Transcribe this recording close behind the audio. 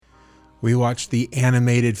We watched the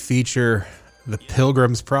animated feature, The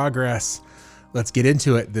Pilgrim's Progress. Let's get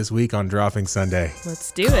into it this week on Dropping Sunday.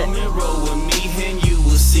 Let's do it. Come and roll with me and you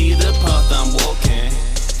will see the path I'm walking.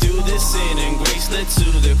 Through the sin and grace led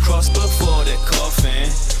to the cross before the coffin.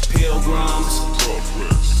 Pilgrims,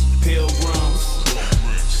 pilgrims,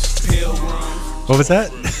 pilgrims. What was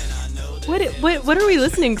that? What are we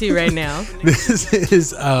listening to right now? This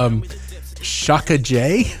is Shaka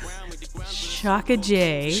J. Shaka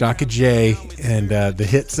J. Shaka J and the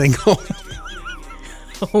hit single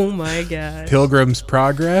Oh my god. Pilgrim's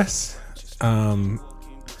Progress.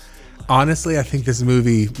 Honestly, I think this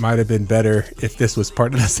movie might have been better if this was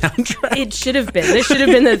part of the soundtrack. It should have been. This should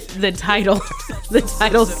have been the title, the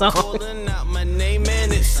title song.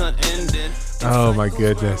 Oh my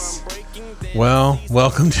goodness. Well,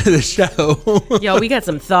 welcome to the show. Yo, we got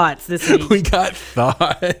some thoughts this week. We got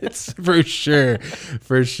thoughts for sure.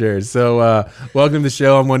 For sure. So welcome to the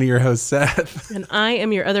show. I'm one of your hosts, Seth. And I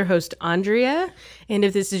am your other host, Andrea. And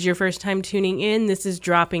if this is your first time tuning in, this is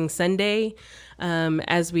Dropping Sunday.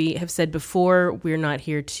 As we have said before, we're not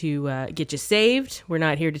here to get you saved. We're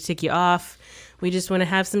not here to tick you off. We just want to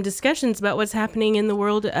have some discussions about what's happening in the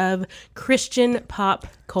world of Christian pop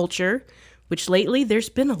culture, which lately there's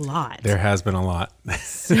been a lot. There has been a lot.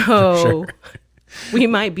 So sure. We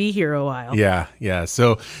might be here a while. Yeah.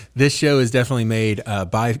 So this show is definitely made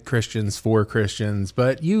by Christians for Christians,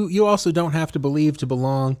 but you also don't have to believe to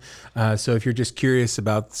belong. So if you're just curious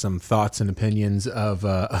about some thoughts and opinions of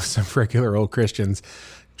some regular old Christians,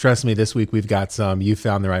 trust me, this week we've got some. You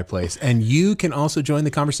found the right place. And you can also join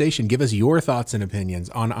the conversation. Give us your thoughts and opinions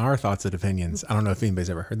on our thoughts and opinions. I don't know if anybody's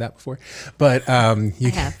ever heard that before, but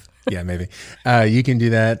you have. Yeah, maybe. You can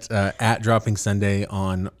do that at Dropping Sunday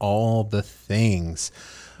on all the things.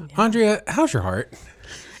 Yeah. Andrea, how's your heart?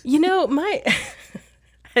 You know,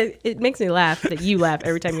 it makes me laugh that you laugh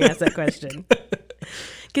every time you ask that question.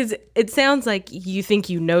 Because it sounds like you think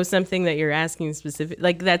you know something that you're asking specific.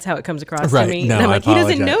 Like, that's how it comes across to me. No, and I'm like, he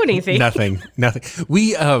doesn't know anything. Nothing.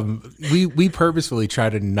 We purposefully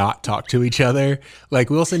try to not talk to each other.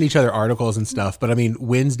 Like, we'll send each other articles and stuff. But I mean,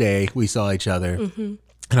 Wednesday we saw each other. Mm-hmm.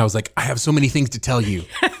 And I was like, I have so many things to tell you.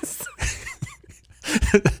 Yes.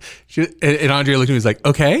 And Andrea looked at me and was like,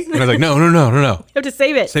 okay. And I was like, no. You have to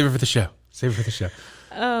save it. Save it for the show.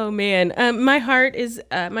 Oh man. My heart's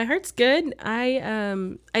good. I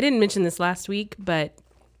didn't mention this last week, but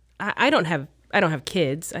I don't have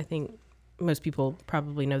kids. I think most people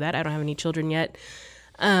probably know that. I don't have any children yet.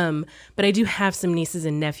 But I do have some nieces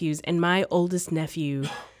and nephews, and my oldest nephew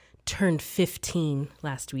turned 15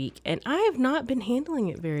 last week, and I have not been handling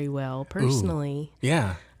it very well personally. Ooh,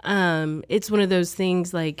 yeah. It's one of those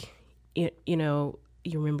things like, you know,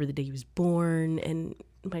 you remember the day he was born, and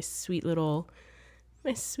my sweet little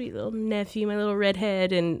nephew, my little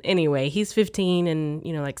redhead. And anyway, he's 15 and,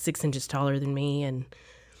 you know, like 6 inches taller than me, and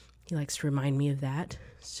he likes to remind me of that.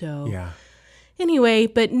 So yeah. Anyway,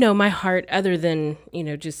 but no, my heart, other than, you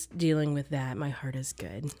know, just dealing with that, my heart is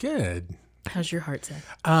good. Good. How's your heart, Seth?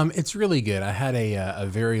 It's really good. I had a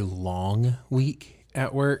very long week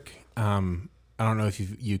at work. I don't know if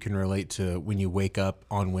you can relate to when you wake up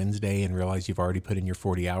on Wednesday and realize you've already put in your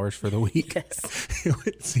 40 hours for the week. Yes.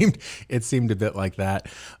 it seemed a bit like that.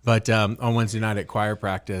 But on Wednesday night at choir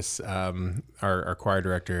practice, our choir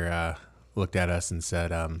director looked at us and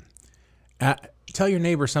said, tell your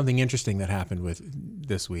neighbor something interesting that happened with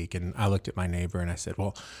this week. And I looked at my neighbor and I said,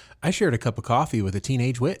 well, I shared a cup of coffee with a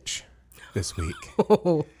teenage witch this week.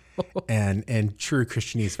 And in true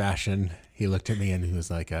Christianese fashion, he looked at me and he was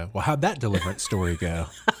like, well, how'd that deliverance story go?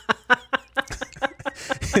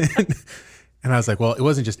 And I was like, well, it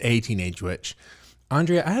wasn't just a teenage witch.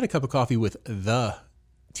 Andrea, I had a cup of coffee with the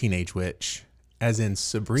teenage witch, as in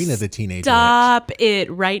Sabrina the teenage witch. Stop it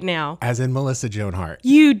right now. As in Melissa Joan Hart.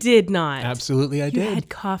 You did not. Absolutely, I did. You had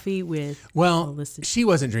coffee with Melissa. She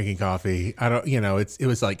wasn't drinking coffee. I don't, you know, it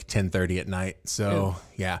was like 10:30 at night. So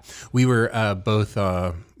yeah, we were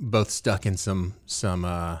both stuck in some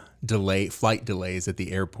flight delays at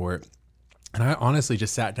the airport. And I honestly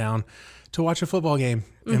just sat down to watch a football game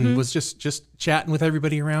and was just chatting with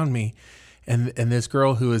everybody around me. And this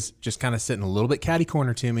girl who was just kind of sitting a little bit catty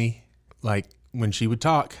corner to me, like, when she would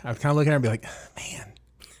talk, I would kind of look at her and be like, man.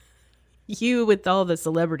 You with all the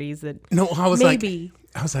celebrities that no, I was maybe.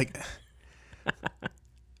 like,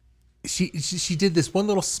 she did this one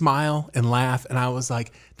little smile and laugh, and I was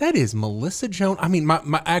like, that is Melissa Joan. I mean,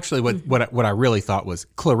 my actually what I really thought was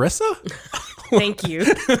Clarissa. Thank you.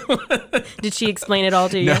 Did she explain it all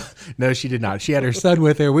to you? No, she did not. She had her son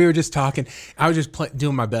with her. We were just talking. I was just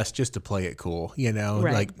doing my best just to play it cool, you know.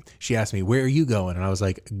 Right. Like she asked me, "Where are you going?" And I was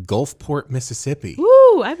like, "Gulfport, Mississippi."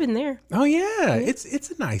 Woo! I've been there. Oh yeah, it's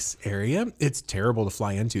a nice area. It's terrible to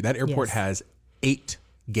fly into. That airport Yes. has 8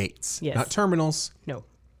 gates, Yes. not terminals, No.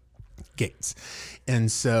 gates.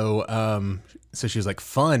 And so, so she was like,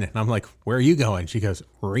 "Fun," and I'm like, "Where are you going?" She goes,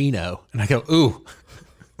 "Reno," and I go, "Ooh."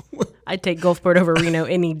 I'd take Gulfport over Reno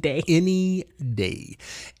any day. Any day.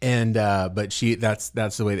 And but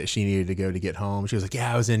that's the way that she needed to go to get home. She was like,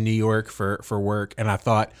 "Yeah, I was in New York for work." And I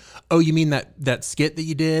thought, "Oh, you mean that skit that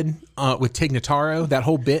you did with Tig Notaro, that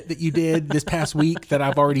whole bit that you did this past week that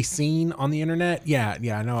I've already seen on the internet?" Yeah,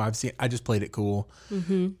 I know. I've seen. I just played it cool.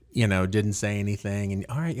 You know, didn't say anything. And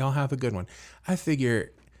all right, y'all have a good one. I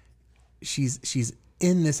figure she's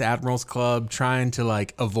in this Admirals Club trying to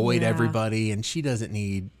like avoid Yeah. everybody, and she doesn't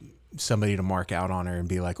need somebody to mark out on her and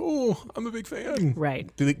be like, "Oh, I'm a big fan." Right.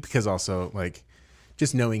 Because also like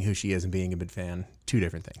just knowing who she is and being a big fan, 2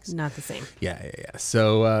 different things. Not the same. Yeah.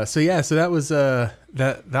 So that was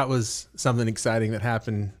that was something exciting that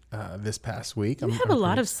happened this past week. You have a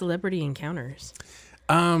lot of celebrity encounters.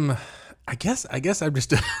 I guess I'm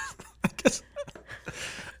just I guess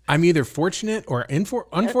I'm either fortunate or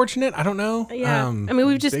unfortunate. I don't know. Yeah. I mean,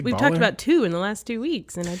 we've talked baller. about 2 in the last 2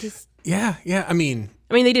 weeks, and I Yeah. I mean,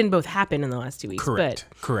 they didn't both happen in the last 2 weeks.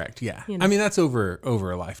 correct. Yeah. you know. I mean, that's over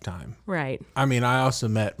a lifetime. But right. I mean, I also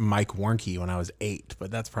met Mike Warnke when I was 8,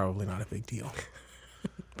 but that's probably not a big deal.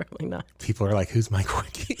 Probably not. People are like, "Who's Mike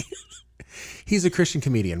Warnke?" He's a Christian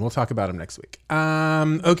comedian. We'll talk about him next week.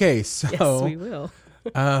 Okay, so Yes, we will.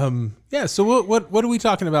 yeah. So what are we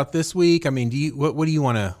talking about this week? I mean, what do you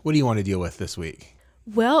want to deal with this week?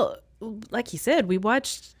 Well, like you said, we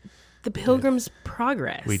watched The Pilgrim's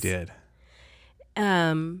Progress. We did.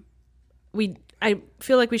 I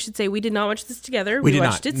feel like we should say we did not watch this together. We did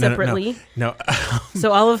watched not. it No. separately. No.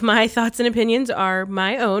 So all of my thoughts and opinions are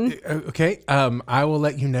my own. Okay. I will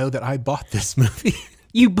let you know that I bought this movie.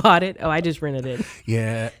 You bought it. Oh, I just rented it.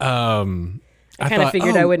 Yeah. I kind of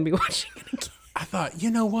figured I wouldn't be watching it again. I thought, you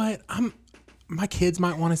know what? My kids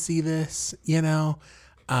might want to see this, you know.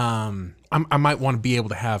 I might want to be able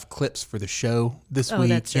to have clips for the show this week,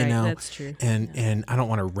 that's you right. know. That's true. And I don't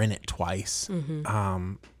want to rent it twice.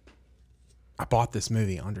 I bought this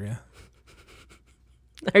movie, Andrea.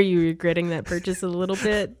 Are you regretting that purchase a little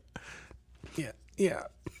bit? Yeah. Yeah.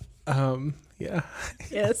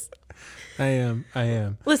 Yes. I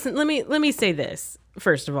am. Listen, let me say this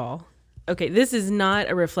first of all. Okay, this is not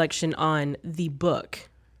a reflection on the book.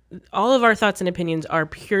 All of our thoughts and opinions are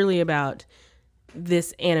purely about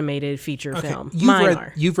this animated feature film. Mine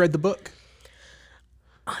are. You've read the book?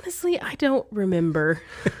 Honestly, I don't remember.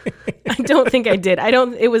 I don't think I did.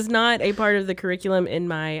 It was not a part of the curriculum in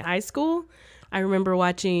my high school. I remember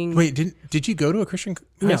watching. Wait, did you go to a Christian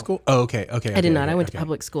high No. school? Oh, okay. I did not. I went to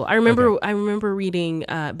public school. I remember reading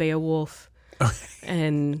Beowulf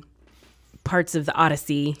and parts of the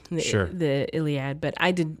Odyssey, the Iliad, but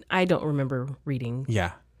I don't remember reading.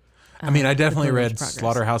 Yeah. I mean, I definitely Pilgrim's read Progress.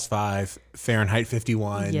 Slaughterhouse 5, Fahrenheit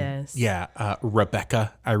 51. Yes. Yeah.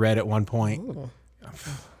 Rebecca, I read at one point.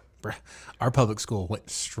 Our public school went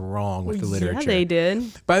strong with the literature. Yeah, they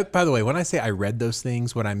did. By the way, when I say I read those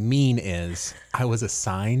things, what I mean is I was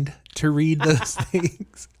assigned to read those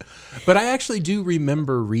things. But I actually do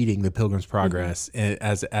remember reading The Pilgrim's Progress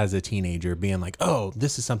as a teenager, being like, "Oh,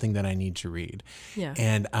 this is something that I need to read." Yeah.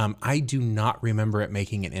 And I do not remember it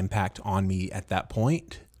making an impact on me at that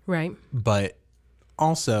point. Right. But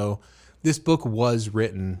also, this book was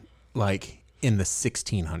written like in the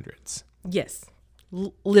 1600s. Yes.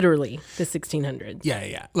 Literally the 1600s.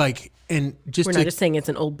 Yeah. Like, and just We're not just saying it's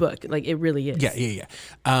an old book. Like, it really is. Yeah.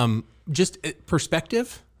 Just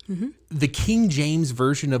perspective. The King James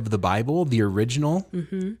version of the Bible, the original,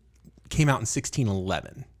 came out in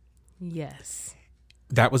 1611. Yes.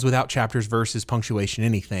 That was without chapters, verses, punctuation,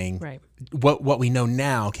 anything. Right. What we know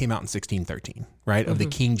now came out in 1613, right? Of the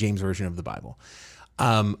King James version of the Bible.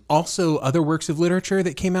 Also, other works of literature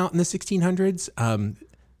that came out in the 1600s.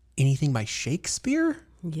 Anything by Shakespeare?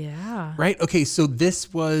 Yeah. Right. Okay. So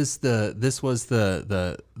this was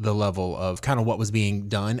the level of kind of what was being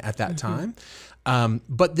done at that time.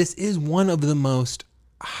 But this is one of the most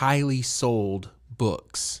highly sold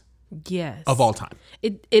books Yes. of all time.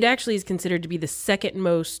 It actually is considered to be the second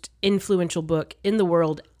most influential book in the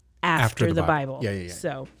world after the Bible. Yeah.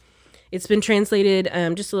 So it's been translated,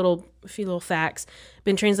 just a few little facts,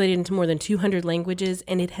 been translated into more than 200 languages,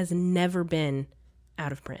 and it has never been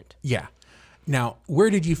out of print. Yeah. Now, where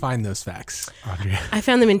did you find those facts, Andrea? I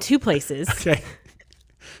found them in 2 places. Okay.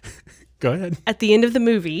 Go ahead. at the end of the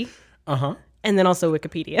movie, Uh-huh. and then also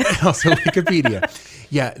Wikipedia. Also Wikipedia.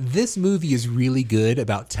 Yeah, this movie is really good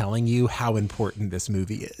about telling you how important this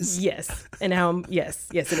movie is. Yes, and how yes,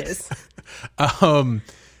 it is.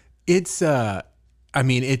 It's I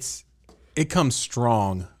mean it comes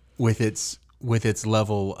strong with its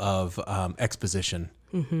level of exposition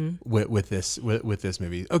with this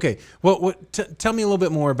movie. Okay, well, tell me a little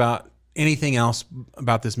bit more about anything else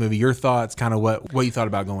about this movie. Your thoughts, kind of what you thought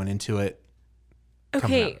about going into it.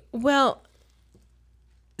 Okay, well,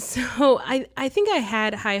 so I think I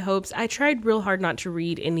had high hopes. I tried real hard not to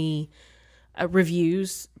read any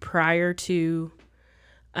reviews prior to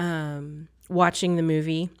watching the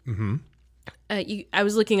movie. Mm-hmm. I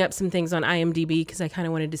was looking up some things on IMDb because I kind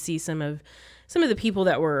of wanted to see some of the people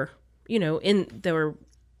that were, that were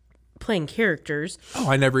playing characters. Oh,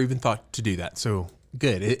 I never even thought to do that. So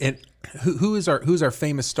good. And who's our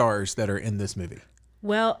famous stars that are in this movie?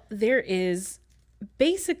 Well, there is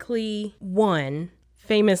basically one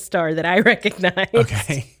famous star that I recognize.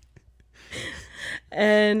 Okay.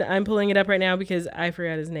 And I'm pulling it up right now because I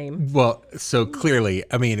forgot his name. Well, so clearly,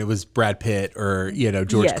 I mean, it was Brad Pitt or,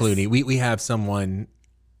 George Yes. Clooney. We have someone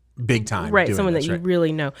big time. Right, doing someone this, that you right?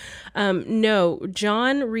 really know. No,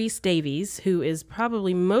 John Rhys Davies, who is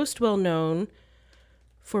probably most well known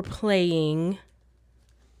for playing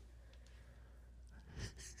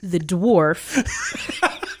the dwarf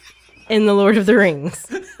in The Lord of the Rings.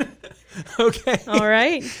 Okay. All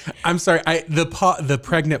right. I'm sorry. The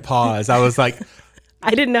pregnant pause. I was like,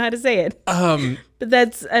 I didn't know how to say it.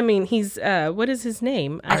 But he's, what is his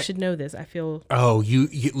name? I should know this. I feel. oh, you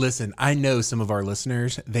listen, I know some of our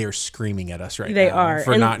listeners, they are screaming at us right They now are.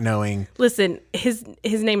 for And not knowing. Listen, his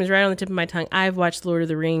name is right on the tip of my tongue. I've watched Lord of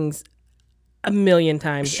the Rings a million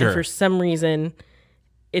times. Sure. And for some reason,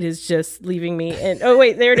 it is just leaving me. And oh,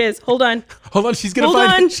 wait, there it is. Hold on. Hold on. She's going to Hold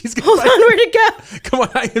find on. it. She's going Hold to find on. Where'd it go? it. Come on,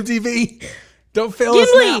 IMDb. Don't fail us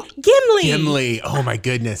now. Gimli. Gimli. Oh, my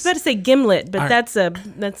goodness. I was about to say Gimlet, but right. that's a.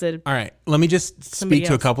 All right. Let me just Somebody speak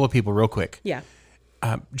to a else. couple of people real quick. Yeah.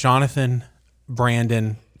 Jonathan,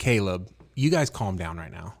 Brandon, Caleb, you guys calm down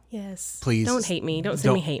right now. Yes. Please. Don't hate me. Don't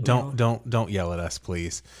send me hate mail. Don't yell at us,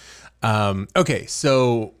 please. Okay,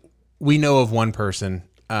 so we know of one person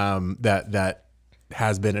that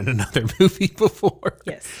has been in another movie before.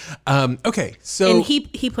 Yes. Okay, so And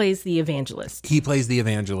he plays the evangelist. he plays the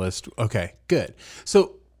evangelist. Okay, good.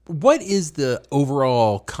 So what is the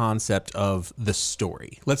overall concept of the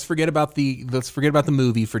story? Let's forget about the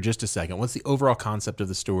movie for just a second. What's the overall concept of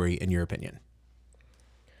the story in your opinion?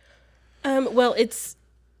 Well, it's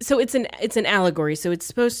an allegory. So it's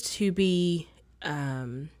supposed to be.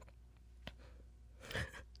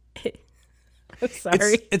 I'm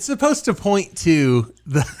sorry. It's supposed to point to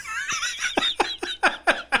the.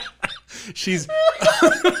 She's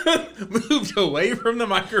moved away from the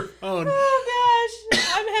microphone. Oh gosh,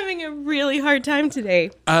 I'm having a really hard time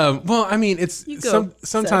today. Well, I mean, it's go,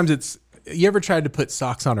 sometimes it's. You ever tried to put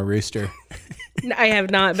socks on a rooster? I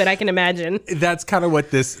have not, but I can imagine. That's kind of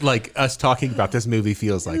what this, like us talking about this movie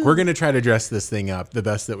feels like. We're going to try to dress this thing up the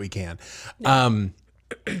best that we can.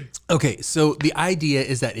 Okay, so the idea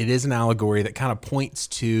is that it is an allegory that kind of points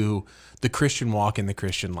to the Christian walk and the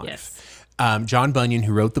Christian life. Yes. John Bunyan,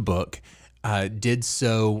 who wrote the book, did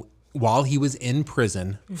so while he was in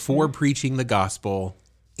prison for preaching the gospel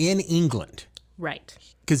in England, Right.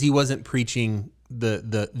 because he wasn't preaching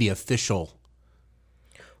the official.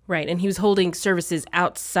 Right, and he was holding services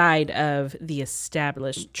outside of the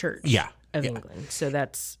established church of England. So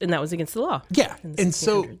that was against the law. Yeah, in the and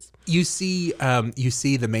so 1600s. you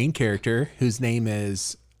see the main character whose name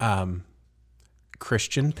is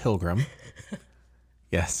Christian Pilgrim.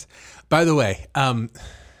 Yes. By the way,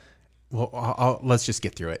 let's just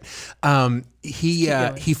get through it.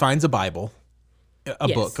 He finds a Bible, a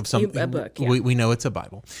Yes, book of some. a book, yeah. We know it's a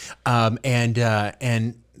Bible,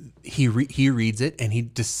 and he reads it and he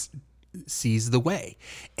just sees the way,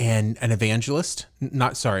 and an evangelist,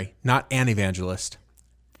 not an evangelist.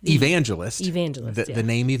 Evangelist, the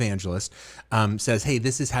name evangelist, says, "Hey,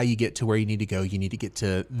 this is how you get to where you need to go. You need to get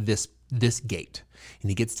to this gate."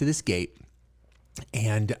 And he gets to this gate,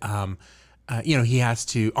 and he has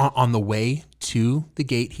to on the way to the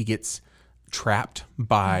gate, he gets trapped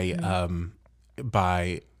by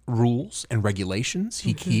rules and regulations.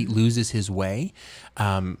 He loses his way.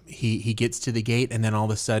 He gets to the gate, and then all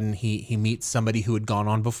of a sudden he meets somebody who had gone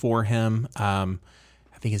on before him. I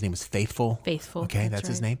think his name was Faithful. Faithful. Okay, that's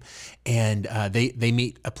his right. name. And they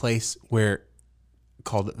meet a place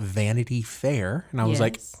called Vanity Fair. And I was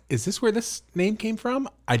like, Yes. is this where this name came from?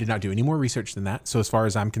 I did not do any more research than that. So as far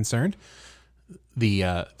as I'm concerned,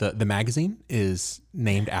 the magazine is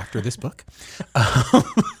named after this book.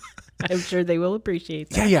 I'm sure they will appreciate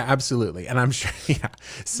that. Yeah, absolutely. And I'm sure, yeah.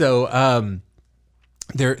 So,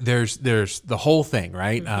 there's the whole thing,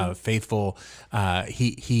 right? Faithful,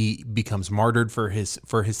 he becomes martyred for his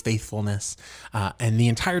faithfulness. And the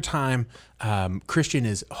entire time, Christian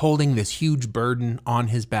is holding this huge burden on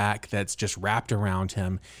his back that's just wrapped around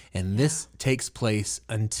him. And this takes place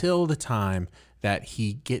until the time that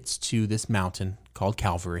he gets to this mountain called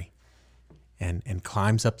Calvary and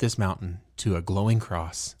climbs up this mountain to a glowing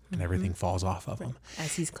cross, and everything falls off of him.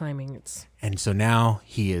 As he's climbing, And so now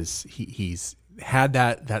he's had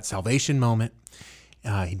that salvation moment.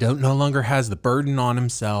 He no longer has the burden on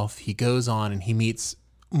himself. He goes on and he meets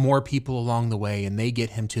more people along the way, and they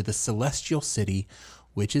get him to the celestial city,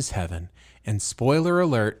 which is heaven. And spoiler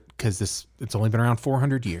alert, because it's only been around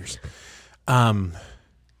 400 years,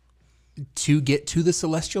 to get to the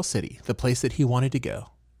celestial city, the place that he wanted to go,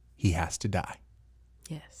 he has to die.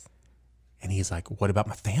 yes. And he's like, what about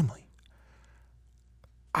my family?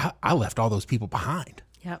 I left all those people behind.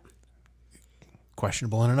 Yep.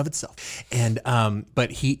 Questionable in and of itself. And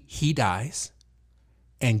but he dies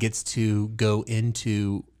and gets to go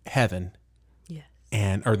into heaven,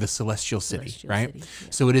 Yes. or the celestial city, Celestial right? city, yeah.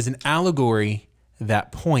 So it is an allegory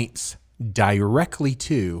that points directly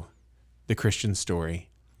to the Christian story.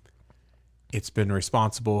 It's been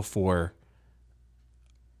responsible for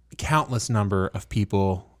countless number of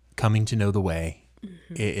people coming to know the way.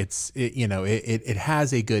 It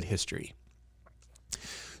has a good history.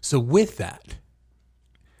 So with that,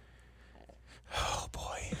 oh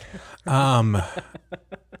boy,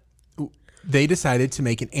 they decided to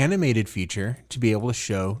make an animated feature to be able to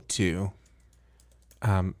show to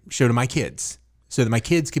my kids, so that my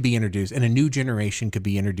kids could be introduced and a new generation could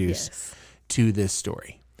be introduced Yes. to this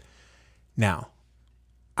story. Now,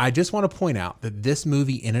 I just want to point out that this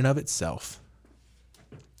movie in and of itself,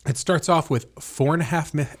 it starts off with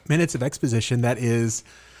 4.5 minutes of exposition that is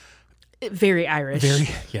Very Irish.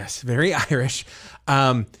 very Irish.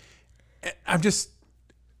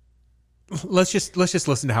 Let's just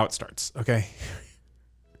listen to how it starts, okay?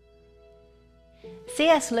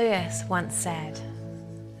 C.S. Lewis once said,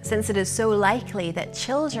 "Since it is so likely that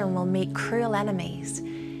children will meet cruel enemies,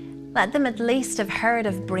 let them at least have heard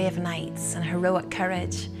of brave knights and heroic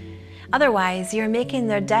courage. Otherwise, you're making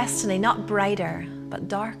their destiny not brighter, but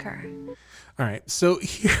darker." All right, so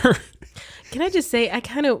here, Can I just say, I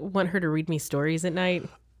kind of want her to read me stories at night.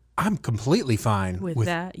 I'm completely fine With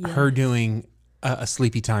that, yes. her doing a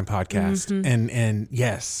Sleepy Time podcast, and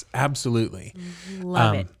yes, absolutely.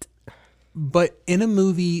 Love it. But in a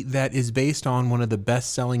movie that is based on one of the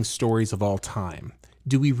best-selling stories of all time,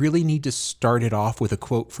 do we really need to start it off with a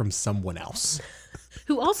quote from someone else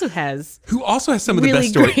Who also has who also has some of the Really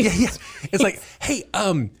best stories? great Yeah. It's like, hey,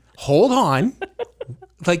 hold on.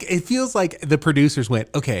 Like, it feels like the producers went,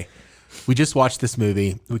 okay, we just watched this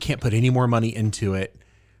movie. We can't put any more money into it.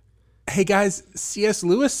 Hey guys, C.S.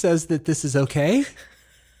 Lewis says that this is okay.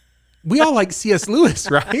 We all like C.S. Lewis,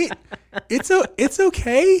 right? It's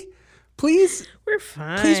okay. Please We're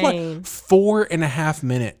fine. Please watch 4.5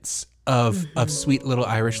 minutes of sweet little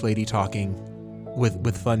Irish lady talking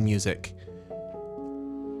with fun music.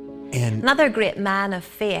 And Another great man of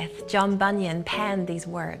faith, John Bunyan, penned these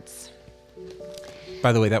words.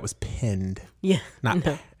 by the way, that was penned, Yeah. not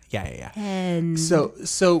No. yeah. And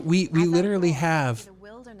So we literally have The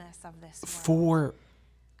wilderness of this world. 4.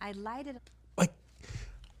 I lighted Like,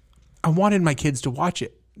 I wanted my kids to watch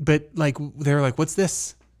it, but like they're like, "What's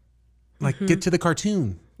this?" Like, get to the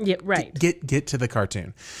cartoon. yeah, right. Get to the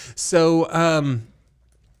cartoon. So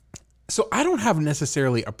I don't have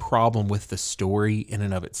necessarily a problem with the story in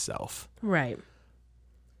and of itself. Right.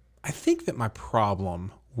 I think that my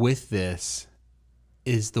problem with this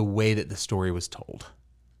is the way that the story was told.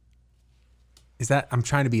 Is that I'm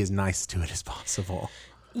trying to be as nice to it as possible.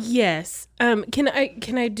 Yes. Can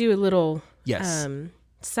I do a little Yes.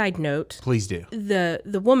 side note? Please do.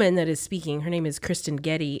 The woman that is speaking, her name is Kristen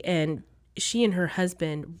Getty, and she and her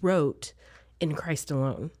husband wrote In Christ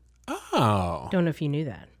Alone. Oh, Don't know if you knew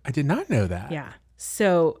that. I did not know that. Yeah.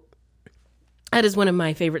 So that is one of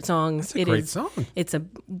my favorite songs. That's a great song. It's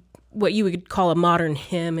what you would call a modern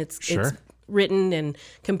hymn. It's written and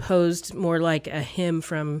composed more like a hymn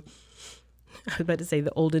from, I was about to say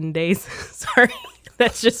the olden days. Sorry.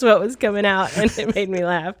 That's just what was coming out and it made me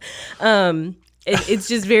laugh. It's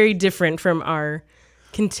just very different from our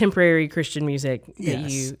contemporary Christian music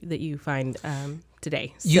Yes. that you find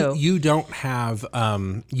today. So You don't have to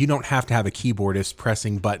have a keyboardist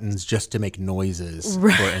pressing buttons just to make noises for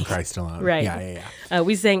In Christ Alone. Right. Yeah.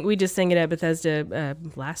 we just sang it at Bethesda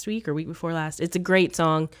last week or week before last. It's a great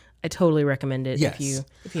song. I totally recommend it Yes.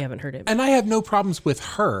 if you haven't heard it. And I have no problems with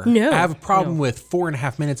her. No, I have a problem no. with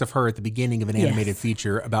 4.5 minutes of her at the beginning of an animated Yes.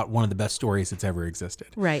 feature about one of the best stories that's ever existed.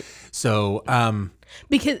 Right. So,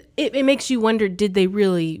 Because it makes you wonder, did they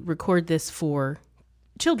really record this for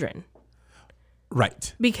children?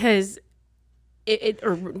 right. Because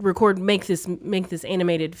make this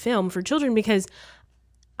animated film for children, because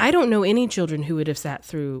I don't know any children who would have sat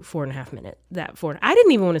through 4.5 minutes. I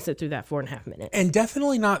didn't even want to sit through that 4.5 minutes. And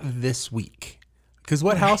definitely not this week. Because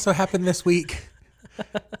what also happened this week?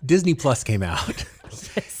 Disney Plus came out.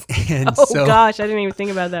 Yes. And Oh so gosh, I didn't even think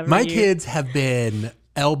about that. my kids have been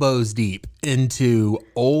elbows deep into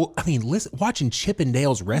watching Chip and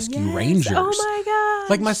Dale's Rescue Rangers. Oh my gosh.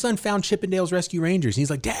 Like my son found Chip and Dale's Rescue Rangers. And he's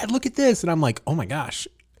like, Dad, look at this. And I'm like, oh my gosh.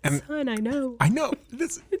 And Son, I know. I know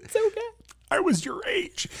this. It's so good. I was your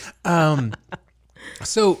age.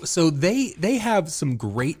 So they have some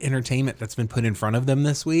great entertainment that's been put in front of them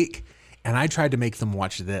this week, and I tried to make them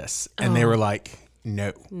watch this, and they were like,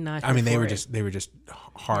 "No." Not I mean, they here were for it. just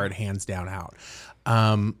hard, hands down out.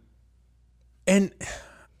 And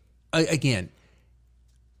again,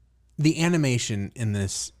 the animation in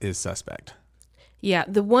this is suspect. Yeah,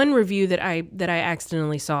 the one review that I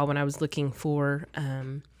accidentally saw when I was looking for,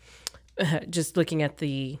 just looking at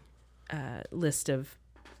the list of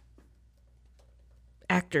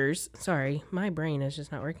actors. Sorry, my brain is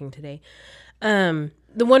just not working today. The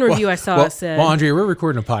one review I saw said, "Well, Andrea, we're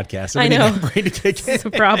recording a podcast. So I we need know. that brain to kick in." "It's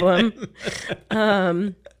a problem."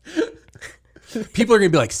 People are gonna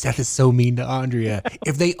be like, "Seth is so mean to Andrea."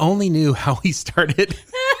 If they only knew how he started.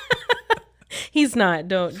 He's not.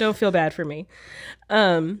 Don't feel bad for me.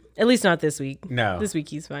 At least not this week. No. This week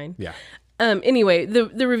he's fine. Yeah. Anyway,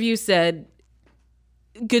 the review said,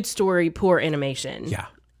 good story, poor animation. Yeah.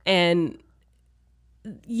 And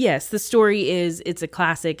yes, the story it's a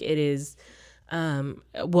classic. It is,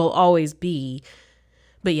 will always be.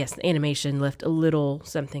 But yes, the animation left a little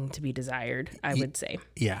something to be desired, I would say.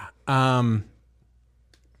 Yeah.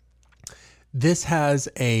 This has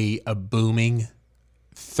a booming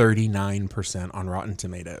 39% on Rotten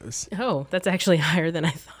Tomatoes. Oh, that's actually higher than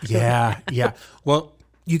I thought. Yeah. Well,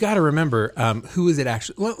 you got to remember, who is it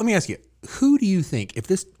actually? Let me ask you, who do you think, if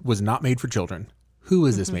this was not made for children, who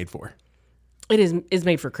is this made for? It is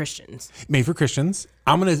made for Christians. Made for Christians.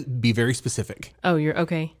 I'm going to be very specific. Oh, you're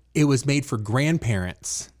okay. It was made for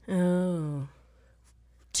grandparents Oh,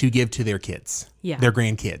 to give to their kids, Yeah. their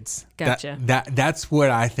grandkids. Gotcha. That's what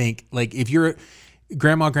I think. Like, if you're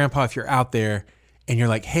grandma, grandpa, if you're out there and you're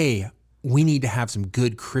like, hey, we need to have some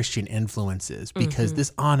good Christian influences because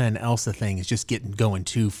this Anna and Elsa thing is just going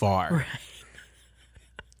too far. Right.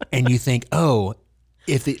 And you think, oh,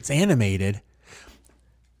 if it's animated,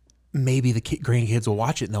 maybe the grandkids will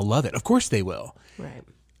watch it and they'll love it. Of course they will. right.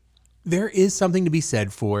 There is something to be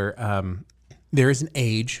said for there is an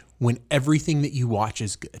age when everything that you watch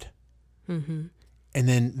is good. Mm-hmm. And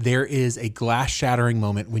then there is a glass shattering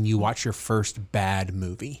moment when you watch your first bad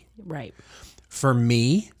movie. Right. For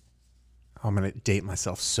me, I'm going to date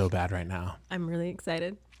myself so bad right now. I'm really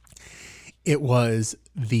excited. It was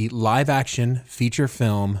the live action feature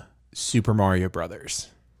film Super Mario Brothers.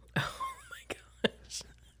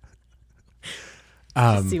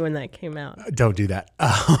 See when that came out. Don't do that.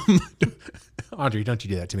 Audrey, don't you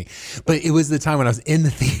do that to me. But it was the time when I was in the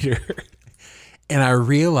theater and I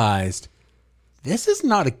realized this is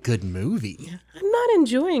not a good movie. I'm not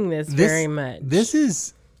enjoying this very much. This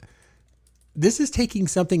is taking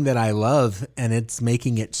something that I love and it's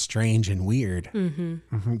making it strange and weird.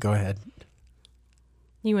 Mm-hmm. Go ahead.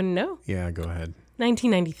 You want to know? Yeah, go ahead.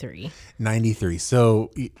 1993. 93.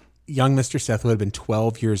 So young Mr. Seth would have been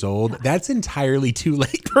 12 years old. That's entirely too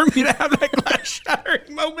late for me to have that glass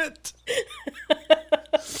shattering moment.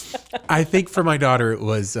 I think for my daughter, it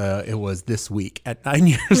was this week at 9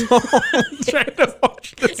 years old trying to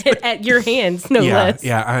watch this. At your hands, no less.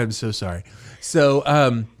 Yeah, I'm so sorry. So,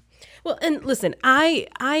 Well, and listen, I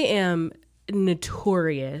am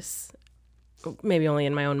notorious, maybe only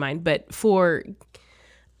in my own mind, but for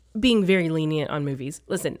being very lenient on movies.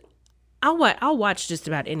 Listen, I'll watch just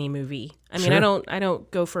about any movie. I mean, Sure. I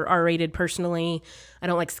don't go for R-rated personally. I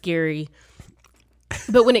don't like scary.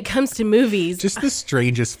 But when it comes to movies, just the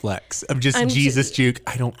strangest flex of just I'm Jesus juke.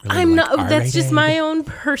 I don't really I'm like not. That's just R-rated. my own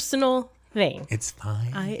personal thing. It's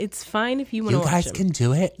fine. It's fine if you want to You watch guys them. can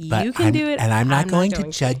do it. But You can do it. And I'm not going to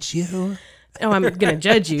to. judge you. Oh, I'm going to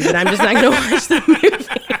judge you, but I'm just not going to watch the movie.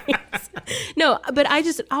 No, but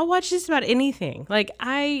I'll watch just about anything. Like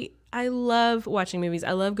I love watching movies.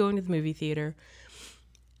 I love going to the movie theater.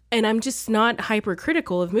 And I'm just not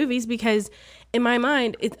hypercritical of movies because in my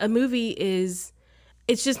mind, a movie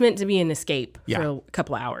it's just meant to be an escape for a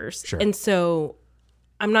couple of hours. Sure. And so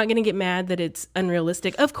I'm not going to get mad that it's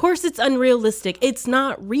unrealistic. Of course it's unrealistic. It's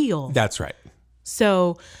not real. That's right.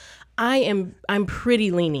 So I'm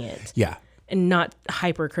pretty lenient. Yeah. And not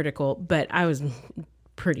hypercritical, but I was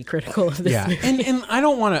pretty critical of this movie. And I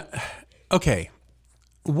don't want to. Okay,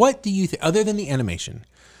 what do you think other than the animation?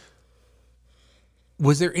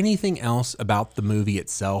 Was there anything else about the movie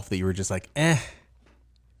itself that you were just like, eh?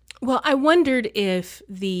 Well, I wondered if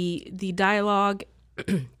the dialogue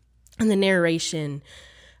and the narration,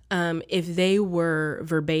 if they were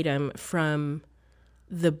verbatim from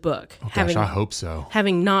the book. Oh, gosh, I hope so.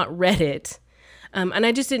 Having not read it, and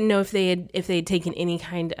I just didn't know if they had taken any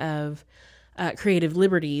kind of creative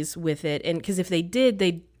liberties with it, and because if they did,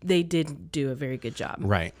 they didn't do a very good job.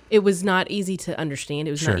 Right. It was not easy to understand.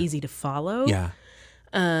 It was not easy to follow. Yeah.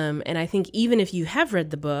 And I think even if you have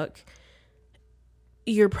read the book,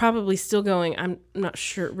 you're probably still going, I'm not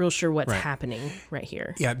real sure what's happening right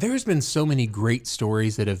here. Yeah, there's been so many great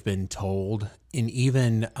stories that have been told, and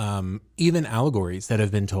even allegories that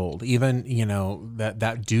have been told, even,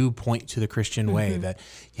 that do point to the Christian way, that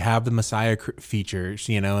you have the Messiah features,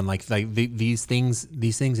 and like these things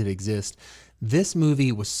that exist. This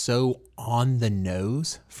movie was so on the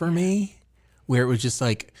nose for me, where it was just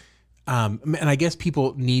like, and I guess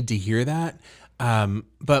people need to hear that.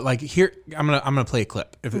 But like here, I'm gonna play a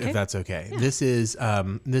clip if that's okay. Yeah. This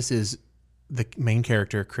is the main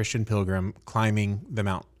character, Christian Pilgrim, climbing the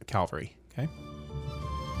Mount Calvary. Okay.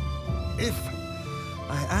 If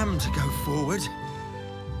I am to go forward,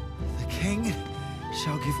 the King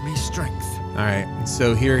shall give me strength. All right.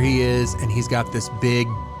 So here he is, and he's got this big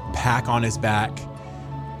pack on his back.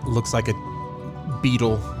 Looks like a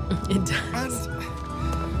beetle. It does.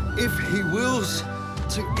 And if he wills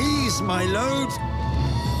to ease my load.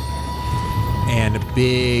 And a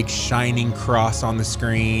big shining cross on the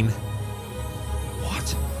screen.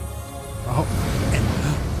 What?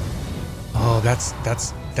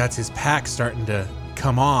 That's his pack starting to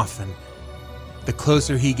come off, and the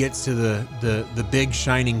closer he gets to the big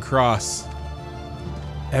shining cross,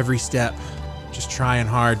 every step, just trying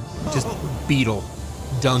hard, just beetle,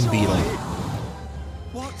 dung beetle.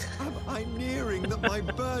 What am I nearing that my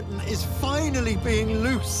burden is finally being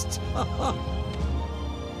loosed?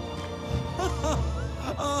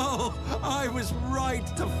 Oh, I was right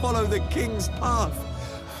to follow the King's path.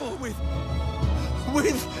 For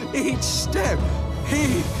with each step,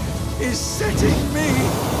 he is setting me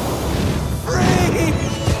free.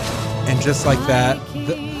 And just like that,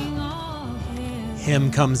 the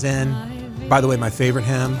hymn comes in. By the way, my favorite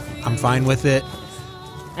hymn. I'm fine with it.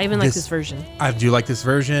 I even like this version. I do like this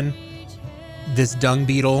version. This dung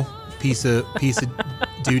beetle piece of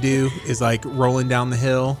doo-doo is like rolling down the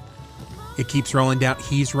hill. It keeps rolling down.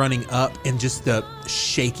 He's running up in just the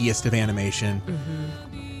shakiest of animation. Mm-hmm.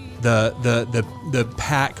 The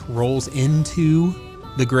pack rolls into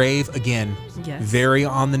the grave again. Yes. Very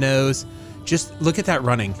on the nose. Just look at that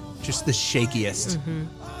running. Just the shakiest. Mm-hmm.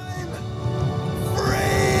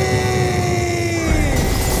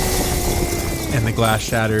 And the glass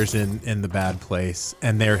shatters in the bad place.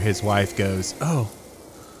 And there his wife goes, oh.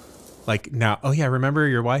 Like now, oh yeah, remember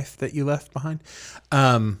your wife that you left behind?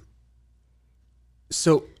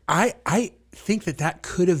 So I think that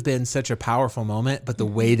could have been such a powerful moment, but the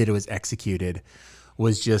way that it was executed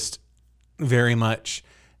was just very much,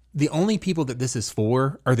 the only people that this is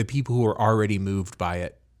for are the people who are already moved by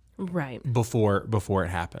it. Right. Before it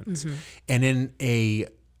happens. Mm-hmm. And in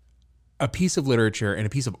a piece of literature and a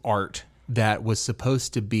piece of art that was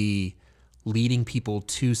supposed to be leading people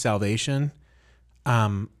to salvation,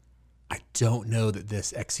 I don't know that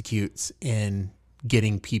this executes in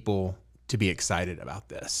getting people to be excited about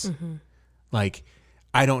this. Mm-hmm. Like,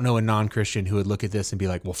 I don't know a non-Christian who would look at this and be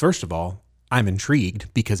like, well, first of all, I'm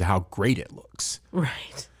intrigued because of how great it looks.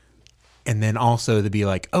 Right. And then also to be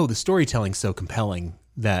like, oh, the storytelling's so compelling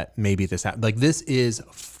that maybe this happens. Like, this is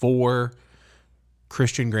for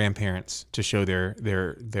Christian grandparents to show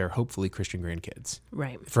their hopefully Christian grandkids.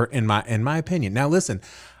 Right. In my opinion. Now listen,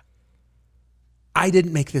 I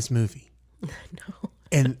didn't make this movie. No.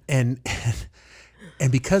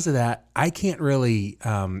 And because of that, I can't really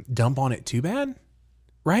dump on it too bad,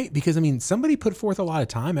 right? Because I mean, somebody put forth a lot of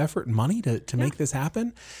time, effort, and money to make this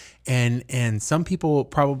happen, and some people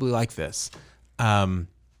probably like this.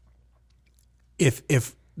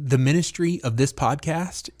 If the ministry of this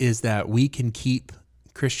podcast is that we can keep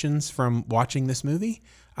Christians from watching this movie,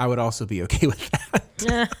 I would also be okay with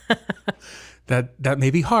that. That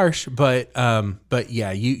may be harsh, but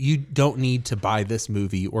yeah, you don't need to buy this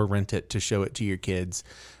movie or rent it to show it to your kids.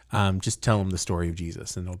 Just tell them the story of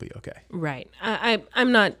Jesus, and they'll be okay. Right.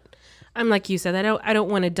 I'm like you said. I don't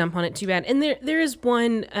want to dump on it too bad. And there is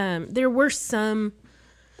one. There were some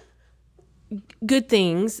good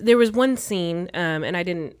things. There was one scene, and I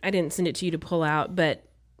didn't send it to you to pull out, but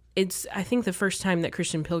it's, I think, the first time that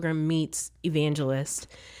Christian Pilgrim meets Evangelist,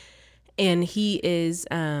 and he is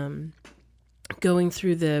going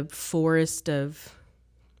through the forest of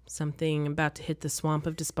something, about to hit the swamp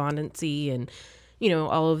of despondency, and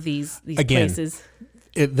all of these Again, places.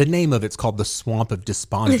 The name of it's called the Swamp of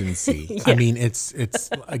Despondency. Yeah. I mean, it's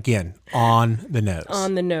again on the nose.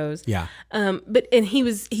 On the nose. Yeah. But he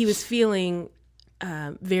was feeling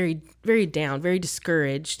very, very down, very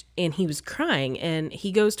discouraged, and he was crying, and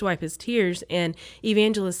he goes to wipe his tears, and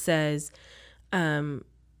Evangelist says,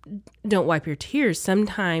 don't wipe your tears.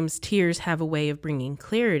 Sometimes tears have a way of bringing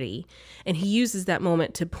clarity. And he uses that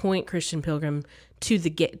moment to point Christian Pilgrim to the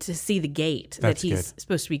gate, to see the gate that he's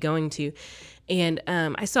supposed to be going to. And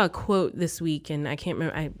I saw a quote this week, and I can't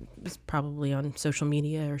remember, I was probably on social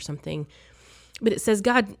media or something, but it says,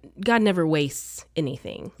 God never wastes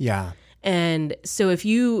anything. Yeah. And so if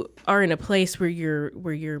you are in a place where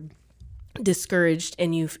you're discouraged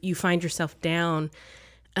and you find yourself down,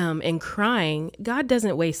 and crying, God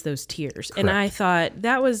doesn't waste those tears. Correct. And I thought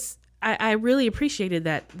that was, I really appreciated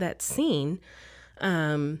that scene.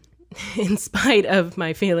 In spite of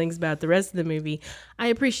my feelings about the rest of the movie, I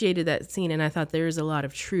appreciated that scene, and I thought there is a lot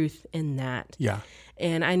of truth in that. Yeah.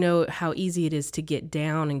 And I know how easy it is to get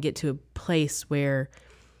down and get to a place where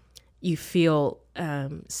you feel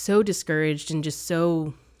so discouraged and just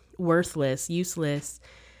so worthless, useless,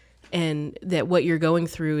 and that what you're going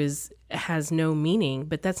through has no meaning.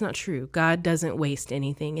 But that's not true. God doesn't waste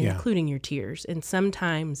anything, including your tears. And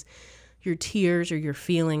sometimes your tears or your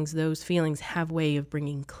feelings, those feelings have a way of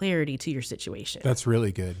bringing clarity to your situation. That's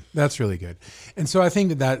really good. That's really good. And so I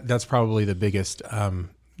think that's probably the biggest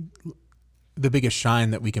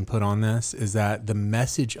shine that we can put on this, is that the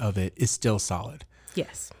message of it is still solid.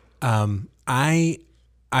 Yes. I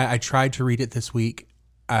tried to read it this week.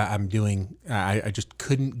 I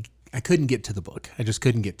couldn't get to the book. I just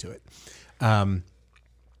couldn't get to it.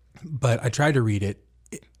 But I tried to read it.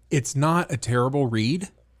 It's not a terrible read,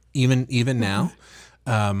 even now.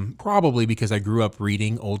 Probably because I grew up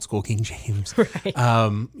reading old school King James. Right.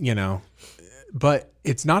 But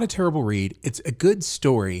it's not a terrible read. It's a good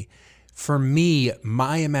story. For me,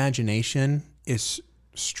 my imagination is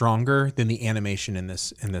stronger than the animation in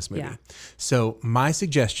this movie. Yeah. So my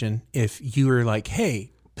suggestion, if you were like,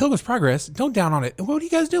 hey, Pilgrim's Progress, don't down on it. What are you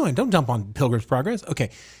guys doing? Don't dump on Pilgrim's Progress. Okay.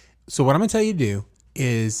 So what I'm going to tell you to do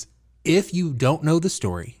is, if you don't know the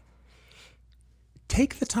story,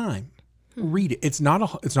 take the time, read it. It's not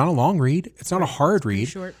a long read. It's not a hard read.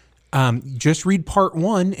 Short. Just read part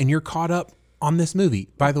 1 and you're caught up on this movie.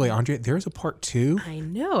 By the way, Andrea, there's a part 2. I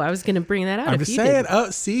know. I was going to bring that out. I'm just saying,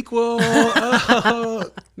 sequel.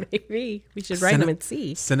 Oh. Maybe we should write them and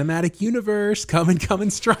see. Cinematic universe coming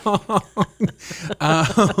strong.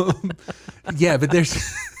 Yeah, but there's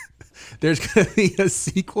going to be a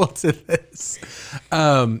sequel to this.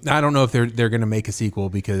 I don't know if they're going to make a sequel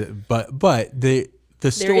but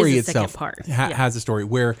the story itself has a story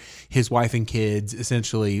where his wife and kids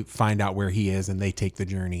essentially find out where he is, and they take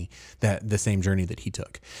the same journey that he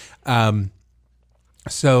took.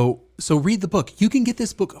 So read the book. You can get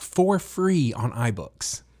this book for free on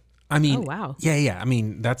iBooks. I mean, oh, wow. Yeah. I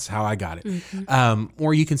mean, that's how I got it. Mm-hmm.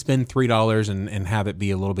 Or you can spend $3 and have it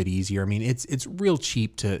be a little bit easier. I mean, it's real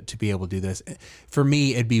cheap to be able to do this. For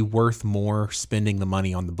me, it'd be worth more spending the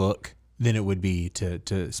money on the book than it would be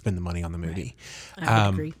to spend the money on the movie. Right. I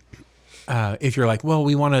would agree. If you're like, well,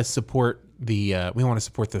 we want to support the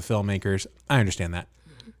filmmakers, I understand that.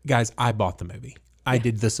 Guys, I bought the movie. I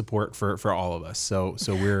did the support for all of us, so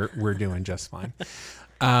we're doing just fine.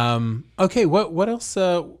 Okay, what else?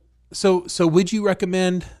 So would you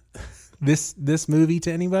recommend this movie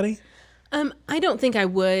to anybody? I don't think I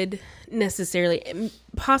would necessarily.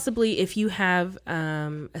 Possibly if you have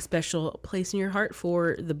a special place in your heart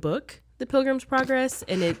for the book, The Pilgrim's Progress,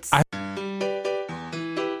 and it's.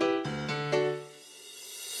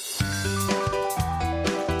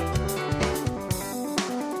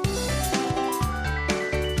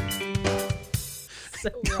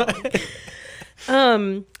 So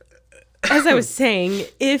wrong. As I was saying,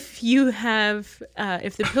 if you have,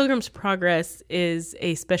 if The Pilgrim's Progress is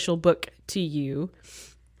a special book to you,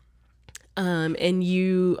 and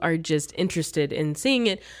you are just interested in seeing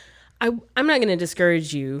it, I'm not going to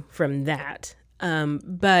discourage you from that.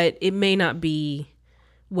 but it may not be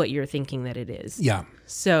what you're thinking that it is. Yeah.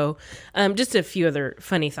 So, just a few other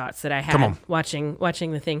funny thoughts that I Come on. had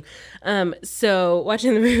watching the thing. So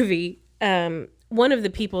watching the movie, one of the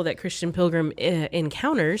people that Christian Pilgrim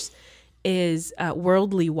encounters is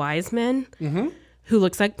Worldly Wiseman, who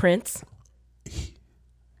looks like Prince.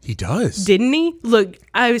 He does. Didn't he? Look,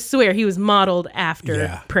 I swear he was modeled after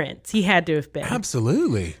Yeah. Prince. He had to have been.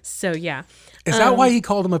 Absolutely. So yeah. Is that why he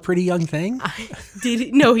called him a pretty young thing?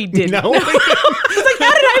 No, he didn't. No? I was like,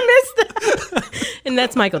 how did I miss that? And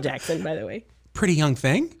that's Michael Jackson, by the way. Pretty young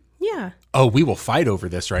thing? Yeah. Oh, we will fight over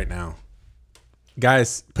this right now.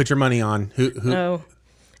 Guys, put your money on who Oh.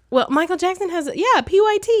 Well, Michael Jackson has,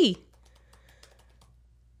 PYT.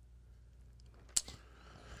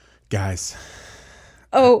 Guys,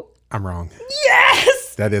 Oh, I'm wrong.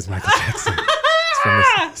 yes! That is Michael Jackson. It's from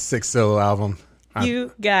his sixth solo album.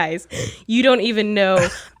 You guys, you don't even know.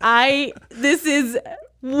 This is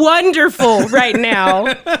wonderful right now.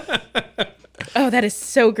 Oh, that is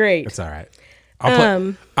so great. It's all right.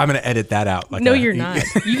 I'm going to edit that out. No, you're not.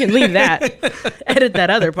 You can leave that. Edit that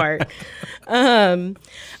other part.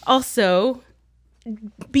 Also,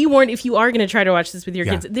 be warned if you are going to try to watch this with your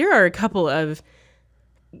kids, there are a couple of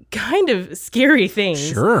kind of scary things.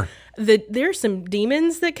 Sure. There are some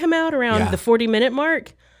demons that come out around the 40-minute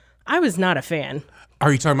mark. I was not a fan.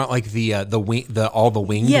 Are you talking about like the wing, all the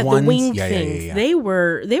winged Yeah, ones? the winged Yeah. things. They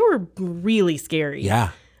were really scary.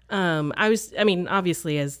 Yeah.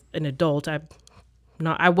 Obviously as an adult,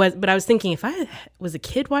 but I was thinking if I was a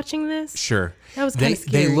kid watching this, Sure. that was kind of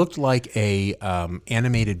scary. They looked like a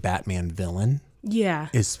animated Batman villain. Yeah.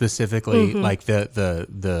 Is specifically like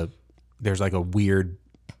the there's like a weird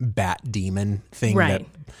bat demon thing Right. that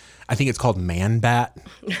I think it's called Man Bat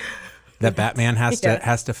that Batman has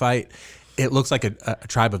to fight. It looks like a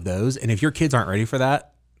tribe of those, and if your kids aren't ready for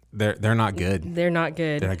that, they're not good. They're not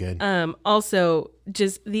good. They're not good. Also,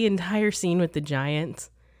 just the entire scene with the giants.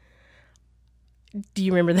 Do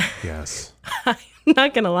you remember that? Yes. I'm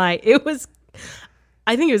not gonna lie.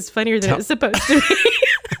 I think it was funnier than it was supposed to be.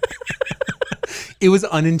 It was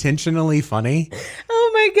unintentionally funny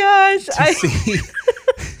Oh my gosh.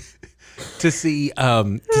 to see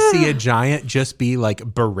a giant just be like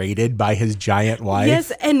berated by his giant wife.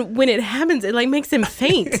 Yes, and when it happens, it like makes him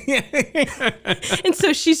faint. And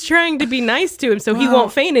so she's trying to be nice to him so he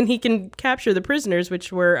won't faint and he can capture the prisoners,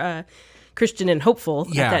 which were Christian and Hopeful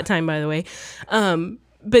at that time, by the way.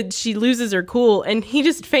 But she loses her cool and he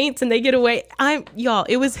just faints and they get away.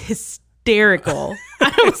 It was hysterical.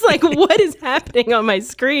 I was like, what is happening on my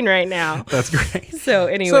screen right now? That's great. So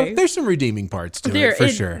anyway. So there's some redeeming parts to it for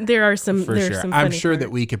sure. There are some. For there's sure. some I'm funny sure parts.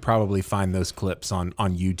 that we could probably find those clips on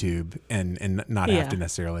YouTube and not have to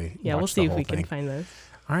necessarily Yeah, we'll watch see the if whole we thing. can find those.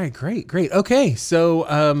 All right, great. Okay,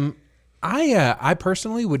 so I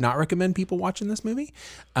personally would not recommend people watching this movie,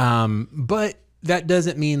 but that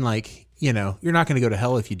doesn't mean like you're not going to go to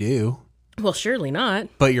hell if you do. Well, surely not.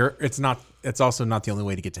 But it's also not the only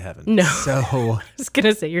way to get to heaven. No. So I was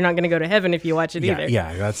gonna say you're not gonna go to heaven if you watch it either.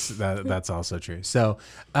 yeah, that's also true. So,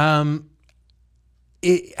 I'm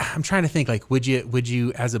trying to think like, would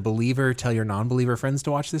you as a believer tell your non-believer friends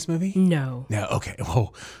to watch this movie? No. No. Okay.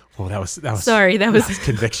 Well, that was Sorry, that was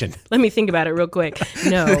conviction. Let me think about it real quick.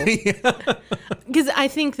 No, because I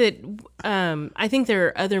think that there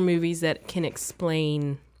are other movies that can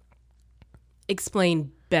explain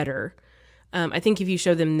better. I think if you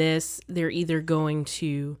show them this, they're either going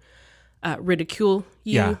to ridicule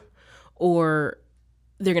you, or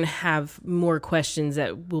they're going to have more questions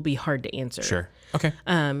that will be hard to answer. Sure. Okay.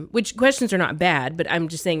 Which questions are not bad, but I'm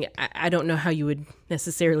just saying I don't know how you would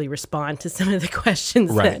necessarily respond to some of the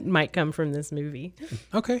questions that might come from this movie.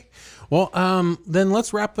 Okay. Well, then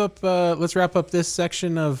let's wrap up this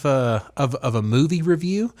section of a movie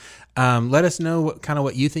review. Let us know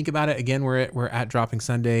what you think about it. Again, we're at Dropping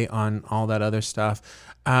Sunday on all that other stuff.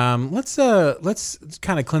 Let's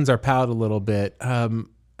kind of cleanse our palate a little bit.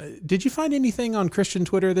 Did you find anything on Christian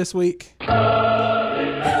Twitter this week?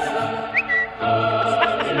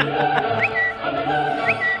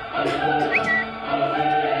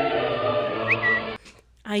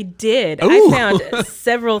 I did. Ooh. I found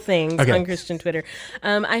several things Okay. on Christian Twitter.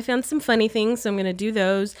 I found some funny things, so I'm going to do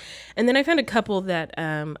those. And then I found a couple that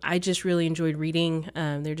I just really enjoyed reading.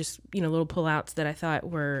 They're just little pullouts that I thought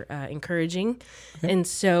were encouraging. Okay. And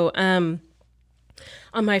so on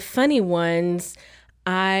my funny ones,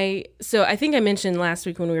 I think I mentioned last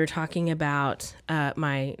week when we were talking about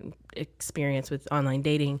my experience with online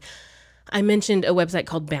dating. I mentioned a website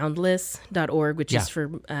called boundless.org, which is for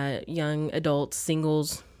young adults,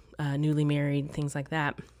 singles, newly married, things like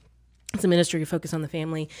that. It's a ministry focused on the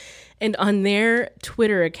family. And on their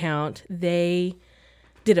Twitter account, they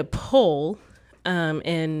did a poll.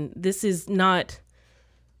 And this is not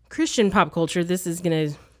Christian pop culture. This is going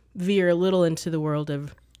to veer a little into the world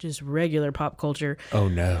of just regular pop culture. Oh,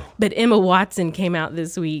 no. But Emma Watson came out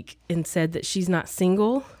this week and said that she's not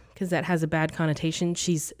single because that has a bad connotation.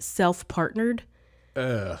 She's self-partnered.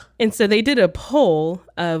 And so they did a poll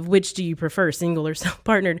of which do you prefer, single or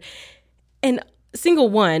self-partnered. And single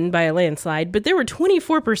won by a landslide, but there were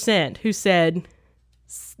 24% who said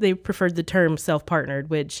they preferred the term self-partnered,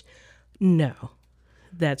 which no,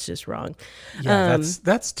 that's just wrong. Yeah,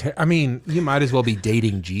 I mean, you might as well be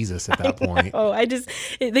dating Jesus at that point. Oh,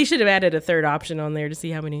 they should have added a third option on there to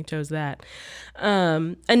see how many chose that.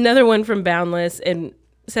 Another one from Boundless, and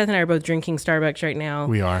Seth and I are both drinking Starbucks right now.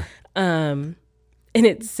 We are. And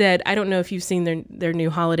it said, I don't know if you've seen their new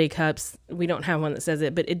holiday cups. We don't have one that says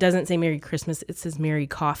it, but it doesn't say Merry Christmas. It says Merry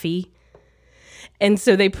Coffee. And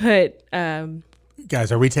so they put...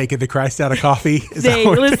 Guys, are we taking the Christ out of coffee?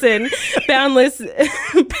 Listen, Boundless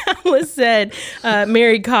said,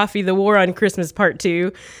 Merry Coffee, the War on Christmas Part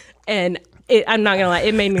 2. And I'm not going to lie,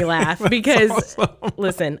 it made me laugh because, awesome.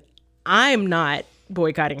 Listen, I'm not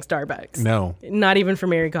boycotting Starbucks. No. Not even for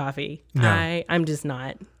Merry Coffee. No. I'm just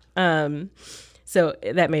not. So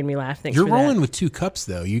that made me laugh. Thanks You're for that. rolling with 2 cups,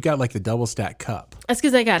 though. You got like the double stack cup. That's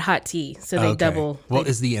because I got hot tea, so they double. Well,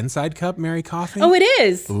 is the inside cup Merry Coffee? Oh, it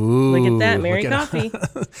is. Ooh, look at that, Merry Coffee.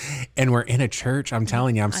 And we're in a church. I'm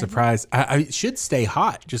telling you, I'm surprised. I should stay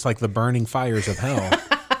hot, just like the burning fires of hell.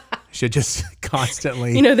 Should just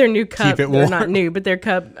constantly. You know their new cup. Keep it They're warm. not new, but their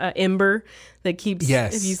cup Ember that keeps.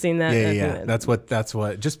 Yes. Have you seen that? Yeah. That's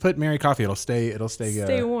what. Just put Merry Coffee. It'll stay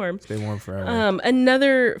warm. Stay warm forever.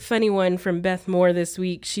 Another funny one from Beth Moore this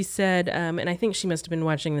week. She said, and I think she must have been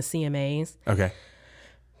watching the CMAs. Okay.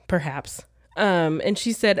 Perhaps. And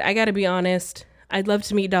she said, I got to be honest. I'd love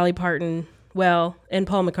to meet Dolly Parton. Well, and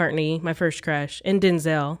Paul McCartney, my first crush, and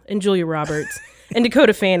Denzel, and Julia Roberts, and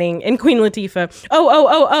Dakota Fanning, and Queen Latifah.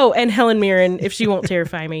 Oh, and Helen Mirren, if she won't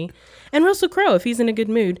terrify me. And Russell Crowe, if he's in a good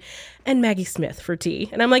mood. And Maggie Smith for tea.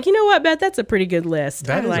 And I'm like, you know what, Beth? That's a pretty good list.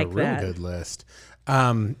 That I like is a real that. good list.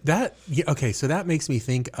 Okay, so that makes me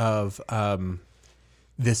think of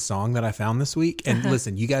this song that I found this week. And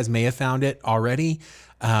listen, you guys may have found it already.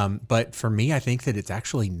 But for me, I think that it's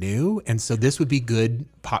actually new. And so this would be good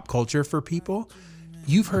pop culture for people.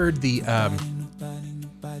 You've heard the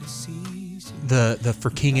For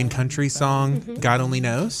King and Country song, God Only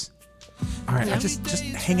Knows. All right, just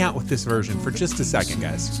hang out with this version for just a second,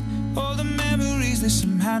 guys. All the memories that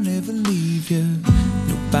somehow never leave you.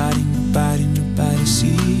 Nobody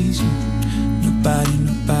sees you.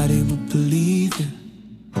 Nobody will believe you.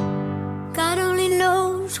 God only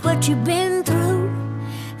knows what you've been through.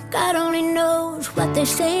 God only knows what they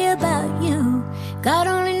say about you. God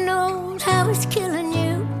only knows how it's killing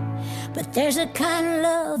you. But there's a kind of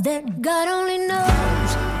love that God only knows.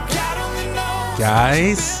 God only knows.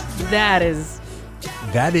 Guys, That's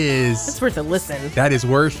worth a listen.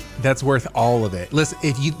 That's worth all of it. Listen,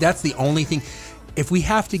 that's the only thing. If we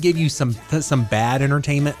have to give you some bad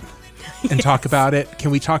entertainment and talk about it,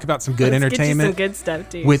 can we talk about some good entertainment? Get you some good stuff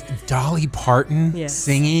too. With Dolly Parton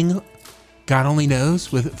singing God Only Knows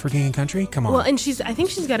for King and Country? Come on. Well, and I think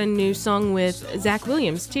she's got a new song with Zach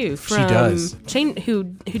Williams too. From She does. who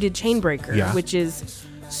did Chainbreaker, which is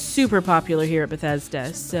super popular here at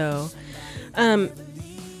Bethesda. So,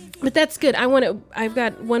 but that's good. I've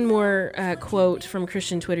got one more quote from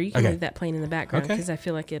Christian Twitter. You can leave that playing in the background because I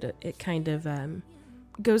feel like it kind of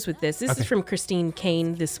goes with this. This is from Christine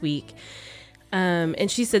Kane this week.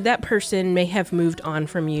 And she said, that person may have moved on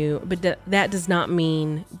from you, but that does not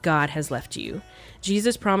mean God has left you.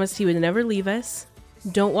 Jesus promised he would never leave us.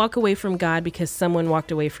 Don't walk away from God because someone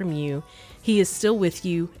walked away from you. He is still with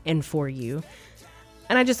you and for you.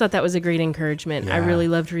 And I just thought that was a great encouragement. Yeah. I really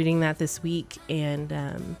loved reading that this week.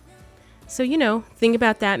 And so, think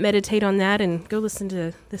about that, meditate on that, and go listen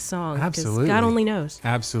to this song. Absolutely. God only knows.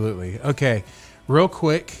 Absolutely. Okay. Real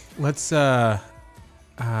quick, let's hit the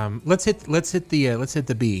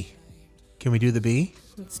B. Can we do the B?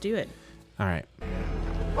 Let's do it. All right.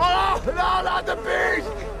 Oh, no, not the beast!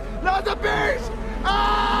 Not the beast!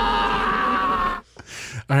 Ah!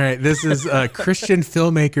 All right. This is Christian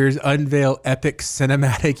filmmakers unveil epic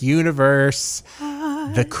cinematic universe.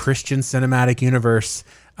 The Christian cinematic universe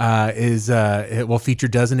it will feature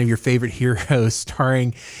dozens of your favorite heroes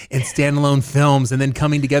starring in standalone films and then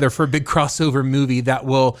coming together for a big crossover movie that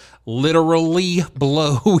will literally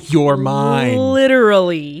blow your mind.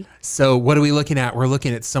 Literally. So what are we looking at? We're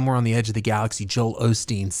looking at Somewhere on the Edge of the Galaxy. Joel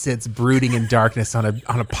Osteen sits brooding in darkness on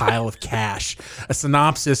a pile of cash. A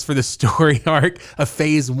synopsis for the story arc of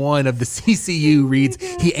phase 1 of the CCU reads,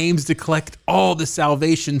 he aims to collect all the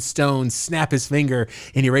salvation stones, snap his finger,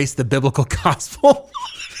 and erase the biblical gospel.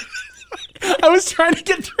 I was trying to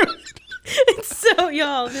get through it. It's so,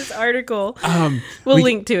 y'all, this article. We'll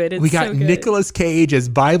link to it. It's we got so good. Nicolas Cage as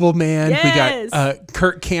Bible Man. Yes. We got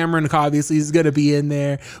Kirk Cameron, obviously, is going to be in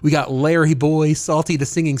there. We got Larry Boy, Salty the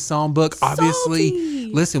Singing Songbook. Obviously,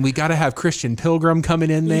 Salty. Listen, we got to have Christian Pilgrim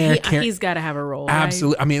coming in there. He's got to have a role.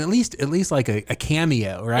 Absolutely. I mean, at least like a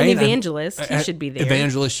cameo, right? An evangelist. He should be there.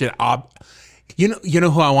 Evangelist should. You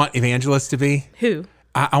know who I want Evangelist to be? Who?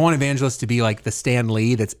 I want Evangelist to be like the Stan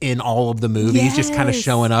Lee that's in all of the movies, just kind of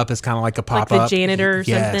showing up as kind of like a pop-up. Like the janitor or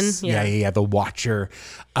something? Yeah, the watcher.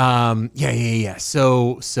 Yeah.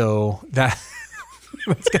 So that's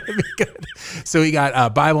going to be good. So we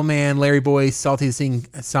got Bible Man, Larry Boy, Salty the Singing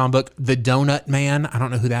Songbook, The Donut Man. I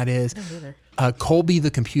don't know who that is. I don't either. Colby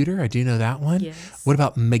the Computer. I do know that one. Yes. What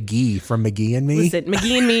about McGee from McGee and Me? Listen,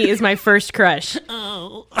 McGee and Me is my first crush.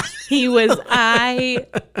 Oh. He was,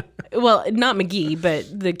 well, not McGee, but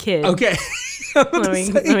the kid. Okay. Let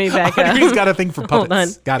me back up. He's got a thing for puppets. Hold on.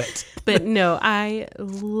 Got it. But no, I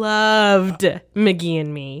loved McGee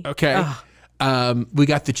and Me. Okay. We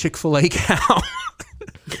got the Chick-fil-A cow.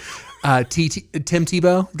 Tim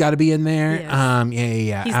Tebow got to be in there. Yes.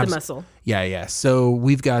 Yeah. He's the muscle. Yeah. So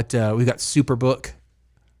we've got Superbook.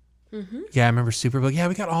 Mm-hmm. Yeah, I remember Superbook. Yeah,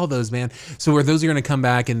 we got all those, man. So those are going to come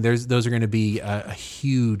back, and those are going to be a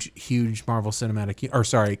huge Marvel Christian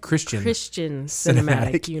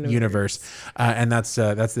cinematic universe. And that's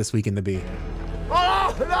this week in the Bee.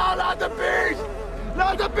 Oh, no, not the bees!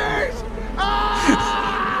 Not the bees!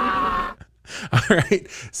 Ah! All right.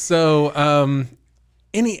 So, I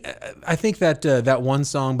think that one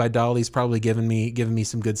song by Dolly's probably given me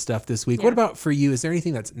some good stuff this week. Yeah. What about for you? Is there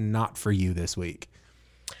anything that's not for you this week?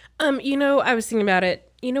 I was thinking about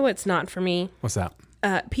it. You know what's not for me? What's that?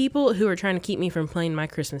 People who are trying to keep me from playing my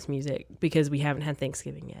Christmas music because we haven't had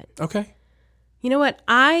Thanksgiving yet. Okay. You know what?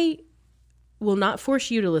 I will not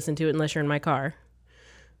force you to listen to it unless you're in my car.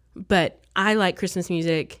 But I like Christmas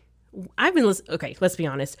music. Okay, let's be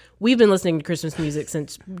honest. We've been listening to Christmas music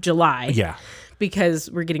since July. Yeah.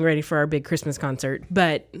 Because we're getting ready for our big Christmas concert.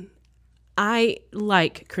 But I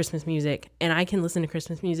like Christmas music, and I can listen to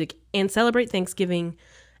Christmas music and celebrate Thanksgiving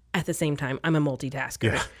at the same time. I'm a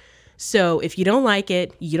multitasker. Yeah. So if you don't like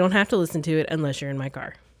it, you don't have to listen to it unless you're in my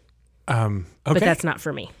car. Okay. But that's not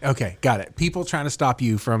for me. Okay, got it. People trying to stop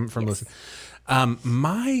you from listening.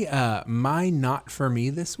 My not for me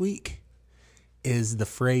this week is the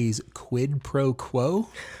phrase quid pro quo.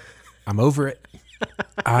 I'm over it.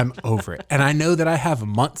 I'm over it. And I know that I have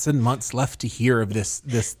months and months left to hear of this.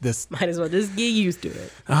 Might as well just get used to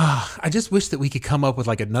it. I just wish that we could come up with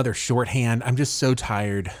like another shorthand. I'm just so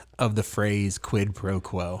tired of the phrase quid pro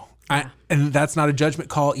quo. And that's not a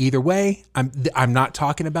judgment call either way. I'm not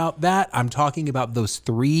talking about that. I'm talking about those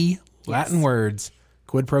three Latin words,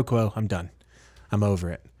 quid pro quo. I'm done. I'm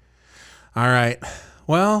over it. All right.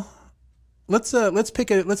 Well, let's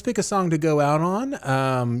pick a song to go out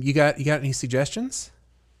on. You got any suggestions?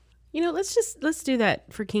 Let's do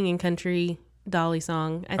that for King and Country Dolly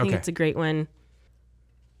song. I think it's a great one.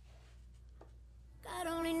 God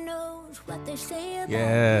only knows what they say about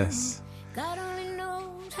yes. you. God only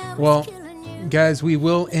knows how well, it's killing you. Guys, we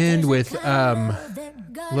will end with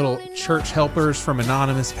little church helpers from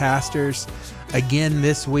anonymous pastors. Again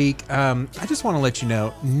this week, I just want to let you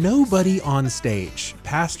know, nobody on stage,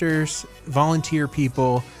 pastors, volunteer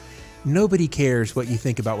people, nobody cares what you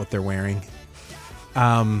think about what they're wearing.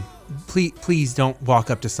 Please don't walk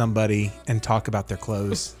up to somebody and talk about their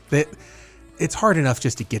clothes. It's hard enough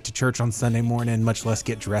just to get to church on Sunday morning, much less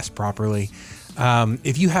get dressed properly.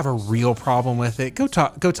 If you have a real problem with it, go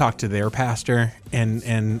talk to their pastor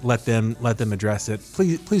and let them address it.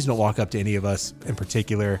 Please don't walk up to any of us in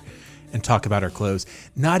particular and talk about our clothes.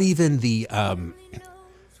 Not even the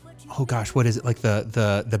what is it, like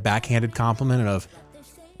the backhanded compliment of,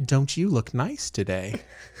 don't you look nice today?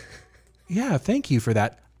 Yeah, thank you for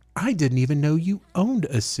that. I didn't even know you owned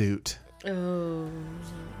a suit. Oh.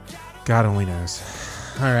 God only knows.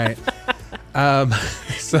 All right.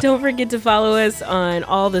 So don't forget to follow us on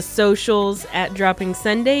all the socials at Dropping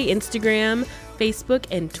Sunday, Instagram, Facebook,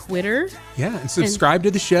 and Twitter. Yeah, and subscribe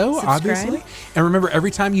to the show, obviously. And remember, every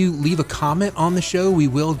time you leave a comment on the show, we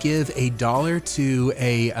will give $1 to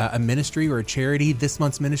a ministry or a charity. This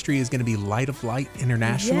month's ministry is going to be Light of Light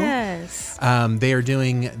International. Yes. They are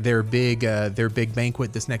doing their big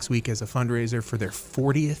banquet this next week as a fundraiser for their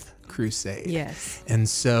 40th crusade. Yes. And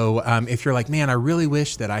so if you're like, man, I really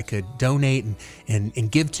wish that I could donate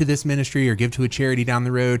and give to this ministry or give to a charity down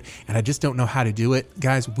the road, and I just don't know how to do it,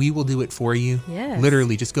 guys, we will do it for you. Yes.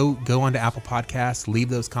 Literally, just go onto Apple Podcasts, leave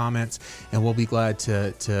those comments, and we'll be glad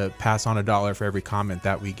to pass on $1 for every comment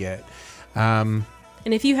that we get.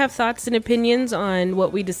 And if you have thoughts and opinions on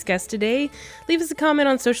what we discussed today, leave us a comment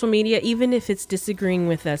on social media, even if it's disagreeing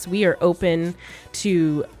with us. We are open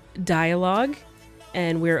to dialogue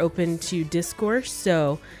and we're open to discourse.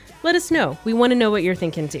 So let us know. We want to know what you're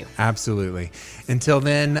thinking too. Absolutely. Until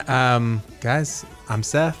then, guys, I'm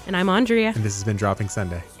Seth. And I'm Andrea. And this has been Dropping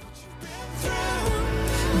Sunday.